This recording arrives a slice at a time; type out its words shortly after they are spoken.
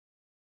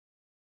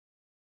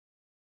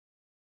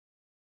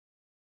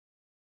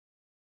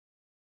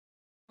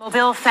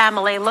Mobile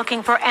family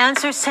looking for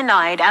answers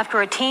tonight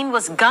after a teen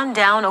was gunned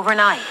down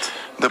overnight.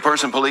 The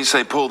person police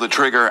say pulled the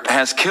trigger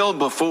has killed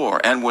before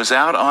and was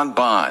out on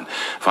bond.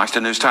 Fox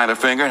 10 News' Tyler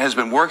Finger has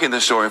been working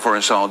this story for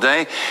us all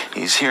day.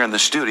 He's here in the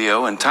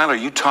studio. And Tyler,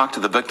 you talked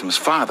to the victim's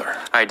father.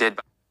 I did.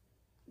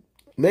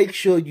 Make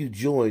sure you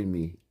join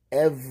me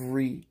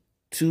every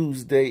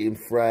Tuesday and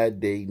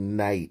Friday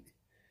night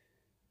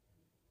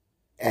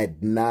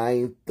at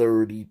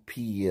 9:30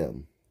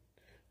 p.m.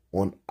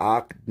 on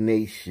Ock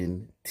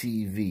Nation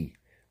TV.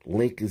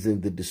 Link is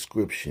in the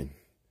description.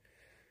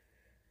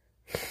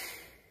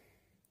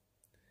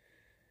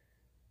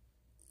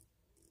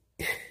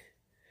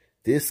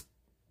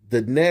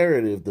 The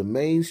narrative, the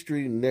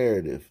mainstream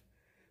narrative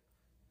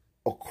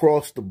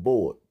across the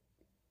board,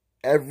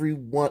 every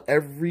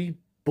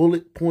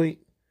bullet point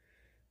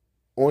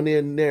on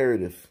their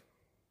narrative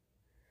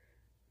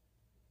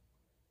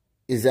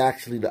is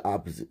actually the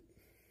opposite.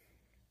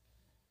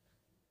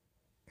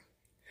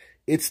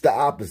 It's the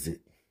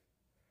opposite.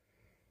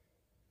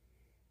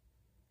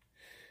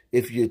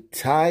 If you're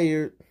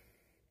tired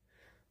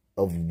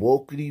of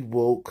wokety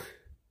woke,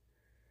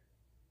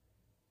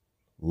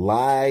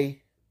 liberal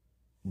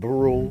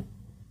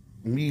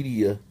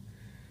media,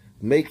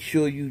 make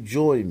sure you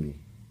join me.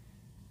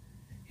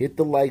 Hit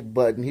the like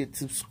button, hit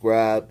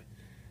subscribe.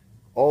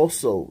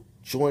 Also,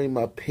 join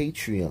my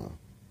Patreon.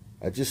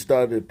 I just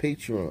started a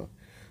Patreon,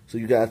 so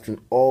you guys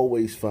can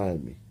always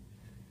find me.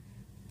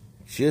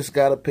 Just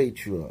got a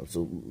Patreon,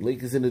 so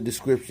link is in the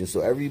description. So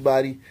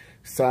everybody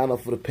sign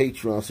up for the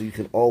Patreon so you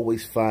can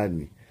always find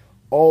me.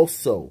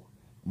 Also,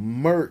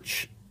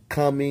 merch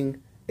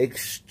coming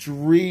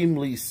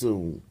extremely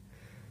soon.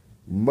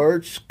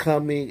 Merch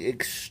coming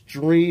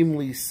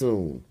extremely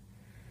soon.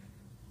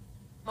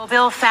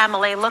 Mobile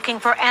family looking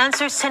for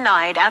answers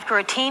tonight after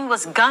a teen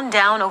was gunned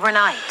down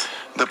overnight.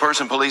 The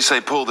person police say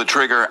pulled the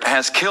trigger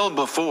has killed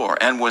before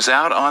and was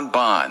out on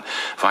bond.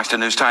 Fox 10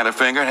 News' Tyler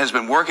Finger has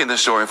been working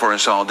this story for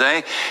us all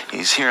day.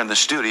 He's here in the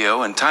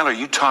studio. And Tyler,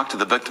 you talked to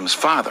the victim's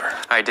father.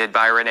 I did,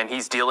 Byron, and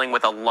he's dealing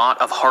with a lot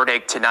of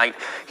heartache tonight.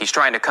 He's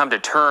trying to come to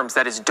terms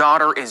that his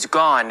daughter is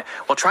gone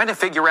while trying to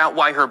figure out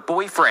why her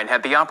boyfriend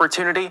had the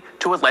opportunity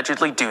to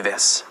allegedly do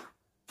this.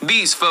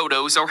 These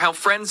photos are how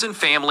friends and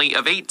family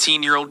of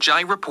 18-year-old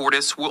Jaira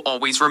Portis will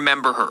always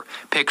remember her.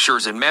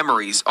 Pictures and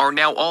memories are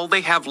now all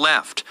they have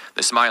left.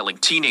 The smiling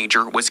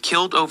teenager was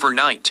killed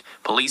overnight,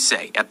 police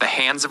say, at the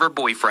hands of her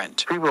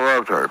boyfriend. People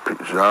loved her.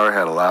 Jaira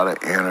had a lot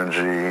of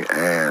energy,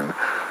 and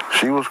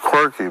she was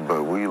quirky,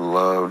 but we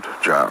loved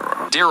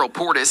Jaira. Daryl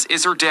Portis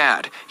is her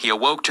dad. He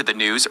awoke to the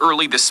news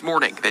early this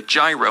morning that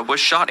Jaira was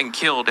shot and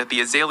killed at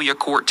the Azalea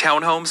Court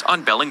townhomes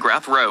on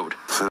Bellingrath Road.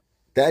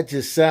 That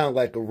just sounds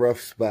like a rough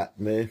spot,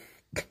 man.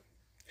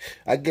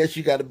 I guess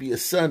you got to be a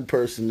Sun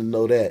person to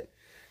know that.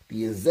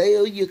 The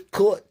Azalea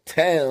Court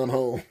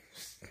townhomes.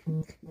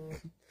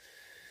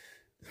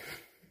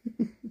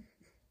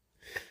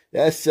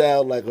 That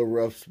sounds like a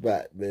rough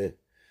spot, man.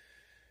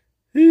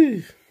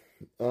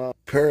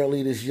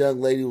 Apparently, this young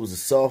lady was a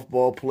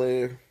softball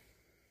player.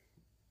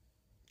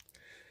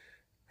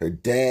 Her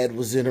dad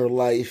was in her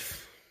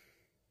life.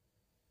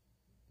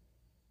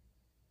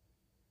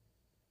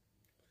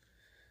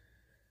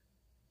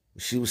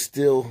 She was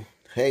still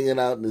hanging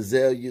out in the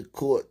Azalea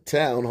Court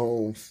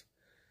townhomes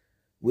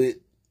with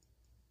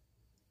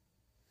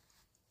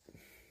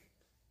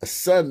a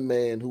Sun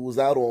man who was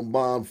out on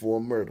bond for a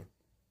murder.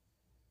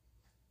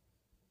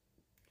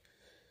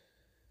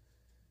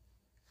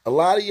 A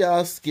lot of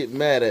y'all get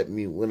mad at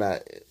me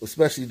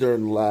especially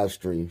during the live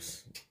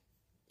streams.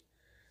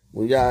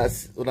 When I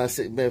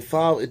say, man,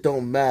 it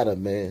don't matter,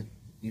 man.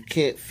 You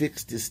can't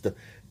fix this stuff.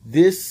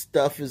 This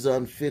stuff is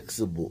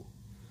unfixable.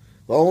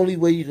 The only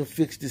way you can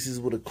fix this is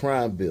with a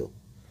crime bill.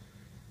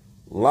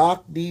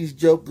 Lock these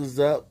jokers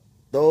up,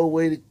 throw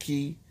away the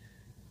key,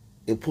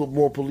 and put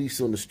more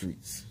police on the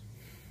streets.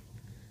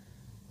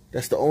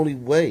 That's the only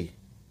way.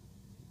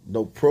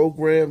 No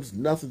programs,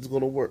 nothing's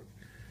going to work.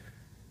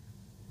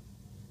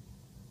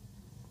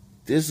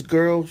 This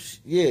girl,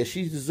 yeah,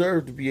 she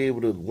deserved to be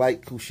able to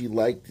like who she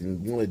liked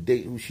and want to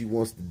date who she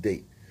wants to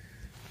date.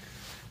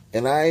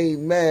 And I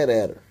ain't mad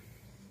at her,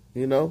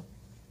 you know?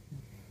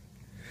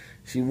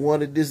 She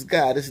wanted this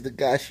guy. This is the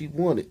guy she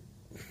wanted.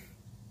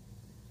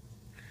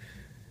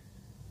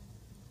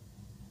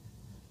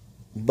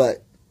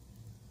 But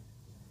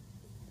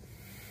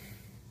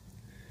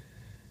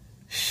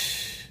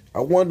I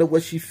wonder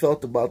what she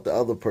felt about the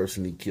other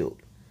person he killed.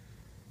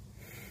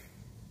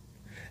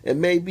 And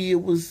maybe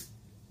it was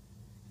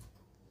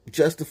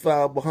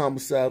justifiable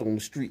homicide on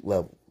the street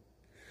level.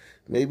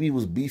 Maybe he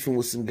was beefing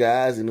with some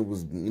guys and it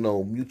was,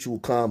 mutual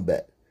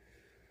combat.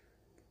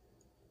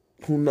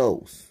 Who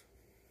knows?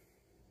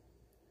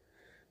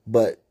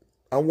 But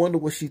I wonder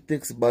what she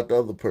thinks about the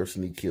other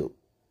person he killed,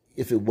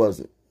 if it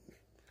wasn't.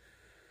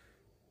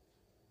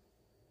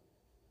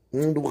 I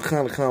wonder what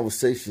kind of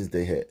conversations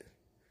they had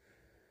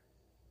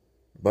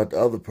about the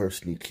other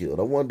person he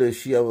killed. I wonder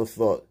if she ever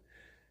thought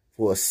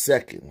for a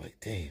second, like,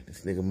 damn,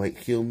 this nigga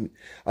might kill me.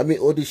 I mean,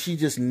 or did she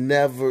just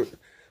never,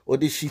 Or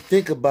did she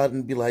think about it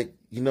and be like,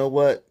 you know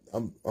what?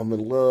 I'm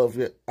in love.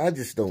 I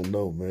just don't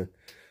know, man.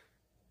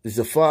 Is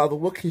the father,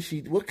 what can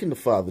the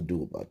father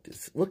do about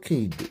this? What can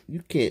he do?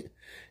 You can't.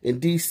 In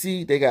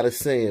DC, they got a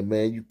saying,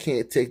 man, you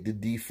can't take the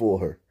D for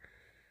her.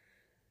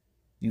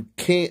 You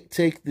can't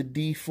take the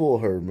D for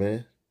her,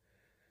 man.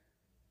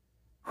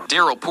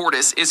 Daryl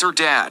Portis is her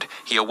dad.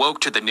 He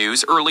awoke to the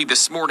news early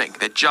this morning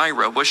that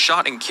Jaira was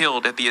shot and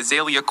killed at the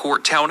Azalea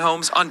Court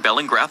townhomes on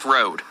Bellingrath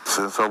Road.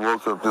 Since I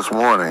woke up this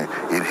morning,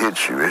 it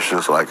hits you. It's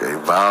just like a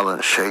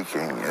violent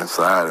shaking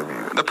inside of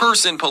you. The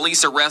person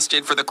police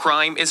arrested for the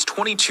crime is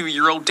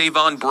 22-year-old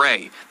Davon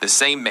Bray, the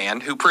same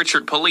man who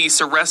Pritchard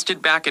police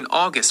arrested back in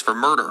August for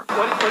murder.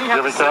 What do you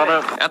have to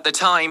say? At the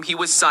time, he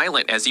was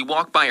silent as he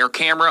walked by her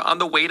camera on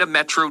the way to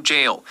Metro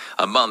Jail.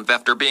 A month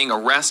after being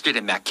arrested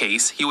in that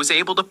case, he was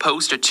able to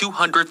post a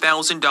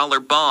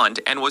 $200,000 bond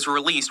and was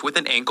released with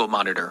an ankle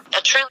monitor.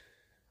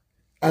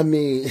 I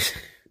mean,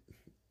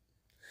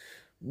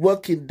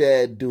 what can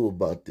Dad do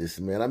about this,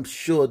 man? I'm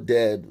sure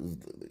Dad was...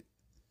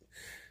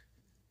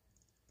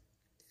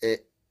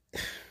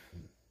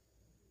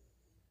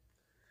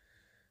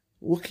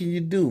 What can you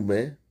do,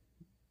 man,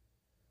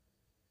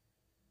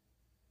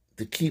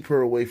 to keep her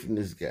away from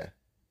this guy?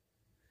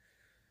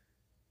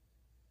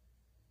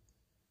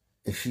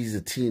 And she's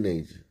a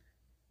teenager.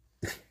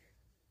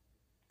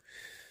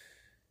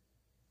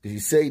 If you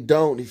say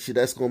don't,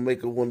 that's going to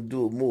make her want to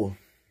do it more.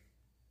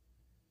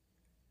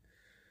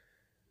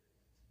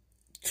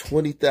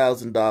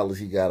 $20,000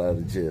 he got out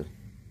of jail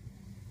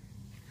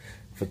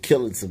for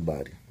killing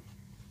somebody.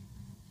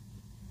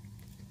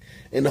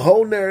 And the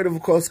whole narrative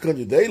across the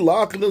country, they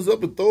locking us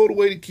up and throwing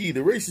away the key. The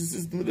racist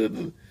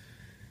system.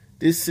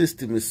 This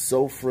system is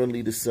so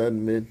friendly to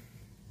Sun men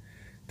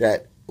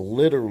that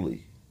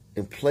literally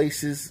in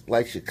places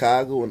like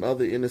Chicago and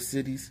other inner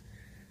cities,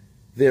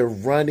 they're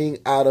running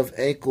out of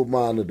ankle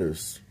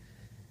monitors.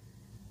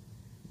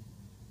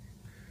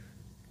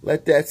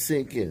 Let that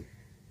sink in.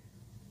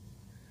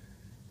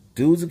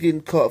 Dudes are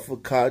getting caught for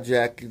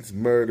carjackings,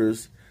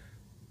 murders,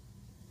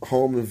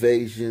 home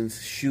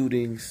invasions,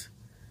 shootings.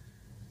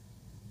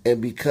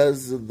 And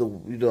because of the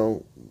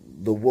wokey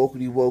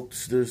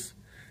wokesters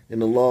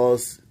and the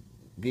laws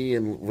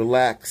being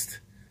relaxed,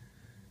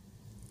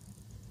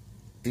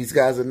 these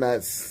guys are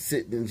not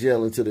sitting in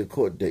jail until their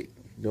court date.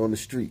 They're on the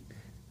street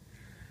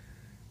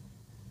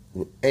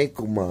with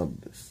ankle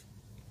monitors.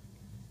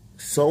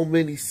 So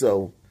many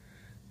so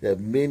that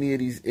many of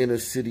these inner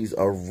cities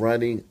are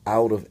running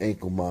out of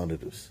ankle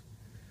monitors.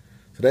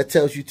 So that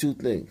tells you two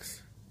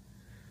things.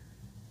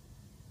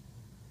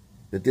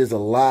 That there's a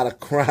lot of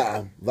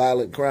crime,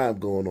 violent crime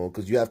going on,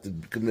 because you have to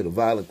commit a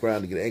violent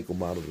crime to get an ankle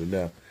monitor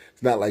now.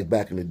 It's not like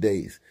back in the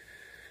days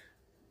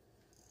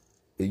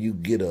where you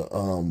get a,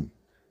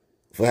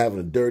 for having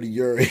a dirty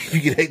urine,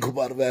 you get an ankle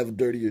monitor for having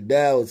dirty urine.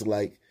 Now it's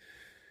like,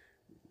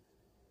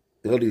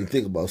 they don't even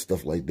think about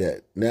stuff like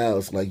that. Now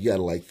it's like you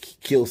gotta like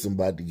kill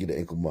somebody to get an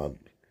ankle monitor.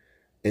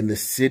 And the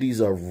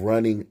cities are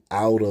running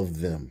out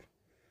of them.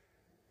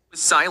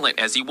 Silent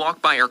as he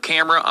walked by her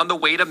camera on the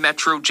way to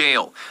Metro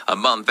Jail. A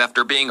month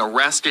after being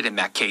arrested in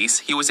that case,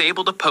 he was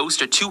able to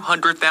post a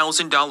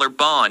 $200,000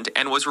 bond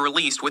and was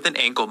released with an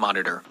ankle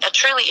monitor. A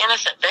truly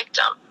innocent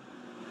victim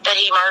that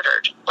he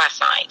murdered last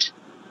night.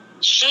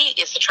 She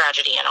is the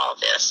tragedy in all of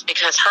this,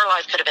 because her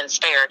life could have been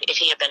spared if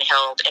he had been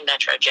held in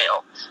Metro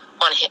Jail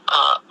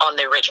on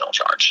the original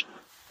charge.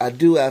 I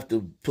do have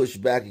to push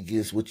back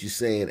against what you're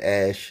saying,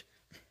 Ash.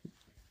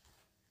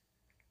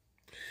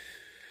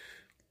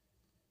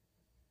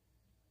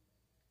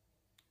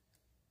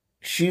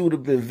 She would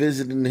have been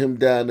visiting him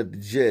down at the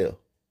jail.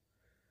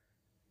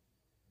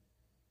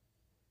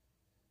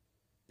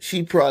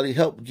 She probably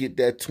helped get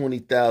that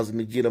 $20,000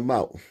 to get him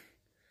out.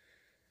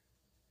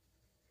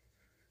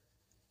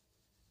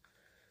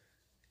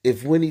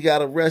 If when he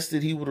got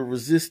arrested, he would have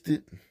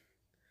resisted.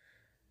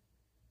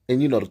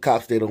 And you know, the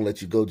cops, they don't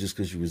let you go just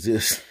because you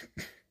resist.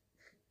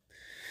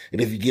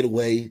 And if you get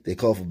away, they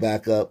call for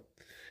backup.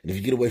 And if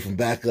you get away from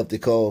backup, they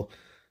call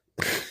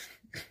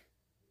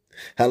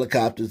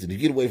helicopters. And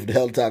if you get away from the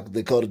helicopter,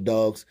 they call the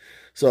dogs.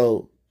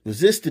 So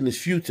resisting is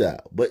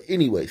futile. But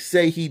anyway,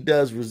 say he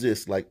does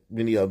resist like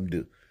many of them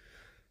do,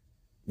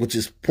 which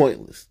is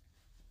pointless.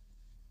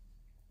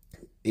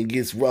 It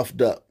gets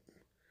roughed up.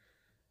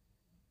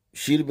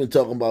 She'd have been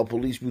talking about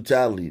police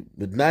brutality,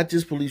 but not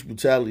just police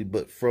brutality,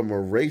 but from a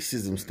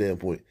racism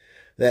standpoint,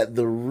 that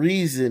the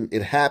reason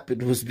it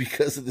happened was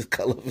because of the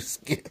color of his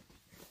skin.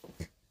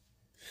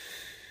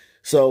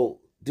 So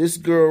this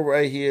girl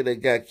right here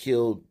that got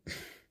killed,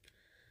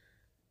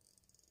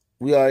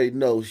 we already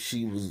know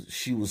she was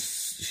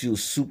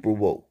super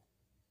woke.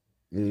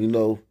 You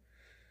know,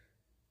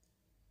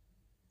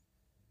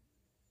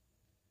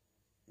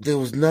 there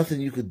was nothing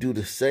you could do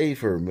to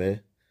save her,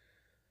 man.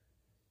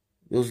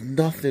 There was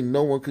nothing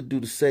no one could do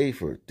to save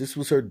her. This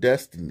was her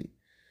destiny.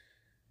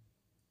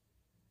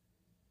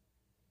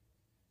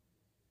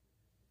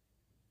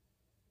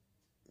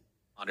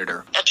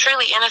 Monitor. A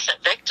truly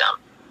innocent victim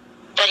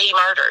that he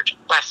murdered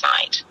last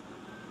night.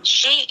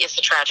 She is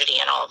the tragedy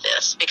in all of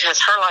this because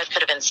her life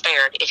could have been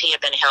spared if he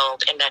had been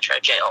held in Metro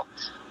Jail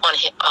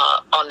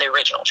on the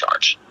original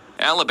charge.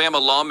 Alabama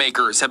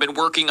lawmakers have been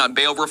working on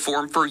bail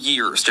reform for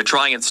years to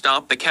try and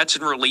stop the catch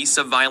and release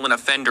of violent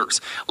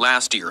offenders.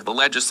 Last year, the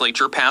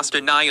legislature passed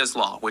Aniah's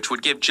law, which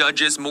would give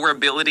judges more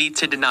ability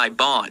to deny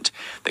bond.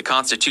 The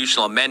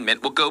constitutional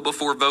amendment will go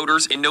before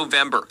voters in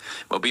November.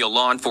 Mobile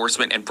law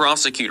enforcement and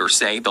prosecutors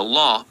say the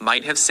law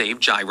might have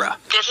saved Jaira.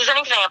 This is an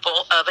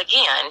example of,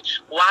 again,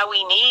 why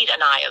we need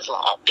Aniah's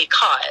law,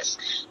 because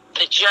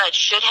the judge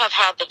should have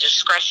had the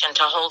discretion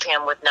to hold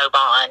him with no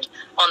bond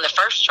on the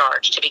first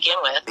charge to begin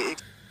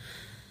with.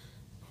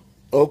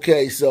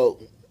 Okay, so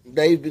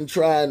they've been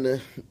trying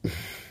to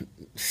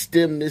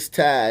stem this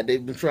tide.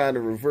 They've been trying to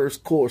reverse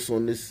course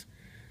on this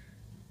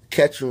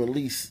catch and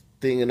release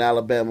thing in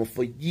Alabama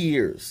for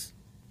years,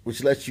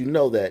 which lets you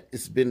know that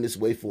it's been this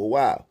way for a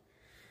while.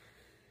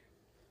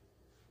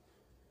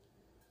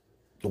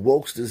 The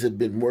wokesters have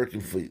been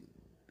working for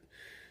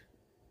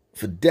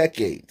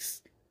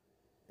decades.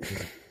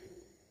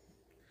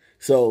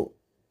 So,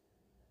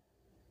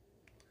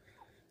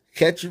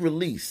 catch and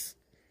release.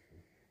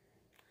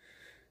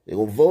 They're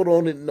going to vote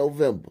on it in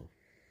November.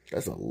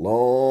 That's a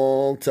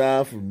long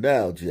time from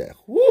now, Jack.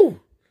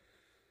 Woo!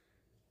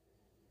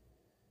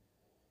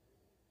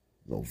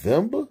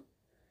 November?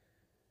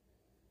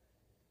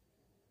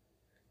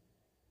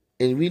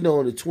 And we know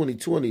in the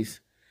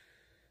 2020s,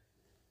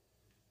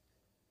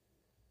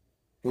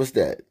 what's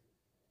that?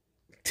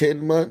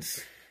 10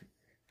 months?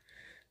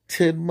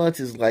 10 months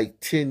is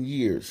like 10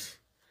 years.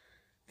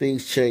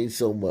 Things change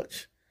so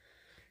much.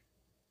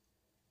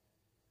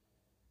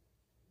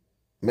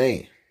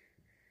 Man.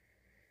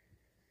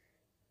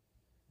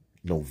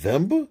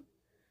 November?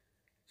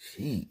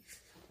 Jeez.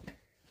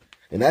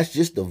 And that's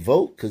just the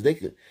vote? Because they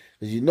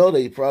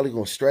probably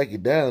going to strike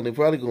it down. They're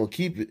probably going to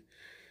keep it.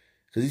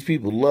 Because these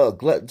people love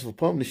gluttons for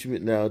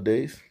punishment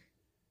nowadays.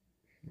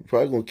 They're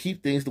probably going to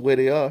keep things the way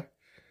they are.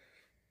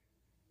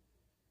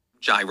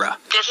 Jaira.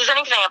 This is an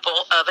example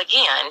of,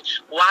 again,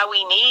 why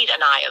we need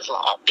Aniah's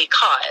law,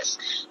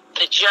 because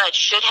the judge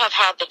should have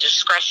had the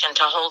discretion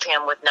to hold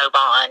him with no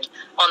bond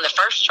on the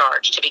first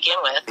charge to begin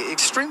with.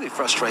 Extremely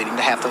frustrating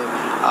to have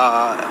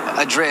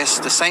to address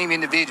the same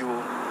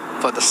individual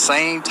for the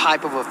same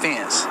type of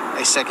offense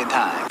a second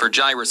time. For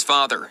Jaira's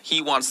father,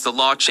 he wants the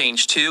law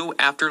changed too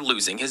after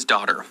losing his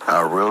daughter.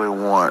 I really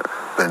want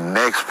the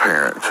next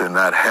parent to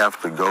not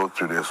have to go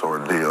through this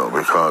ordeal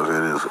because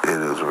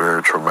it is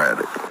very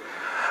traumatic.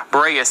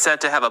 Bray is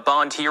set to have a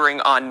bond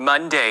hearing on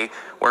Monday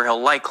where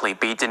he'll likely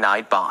be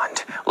denied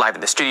bond. Live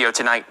in the studio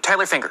tonight,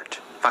 Tyler Fingert,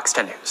 Fox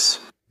 10 News.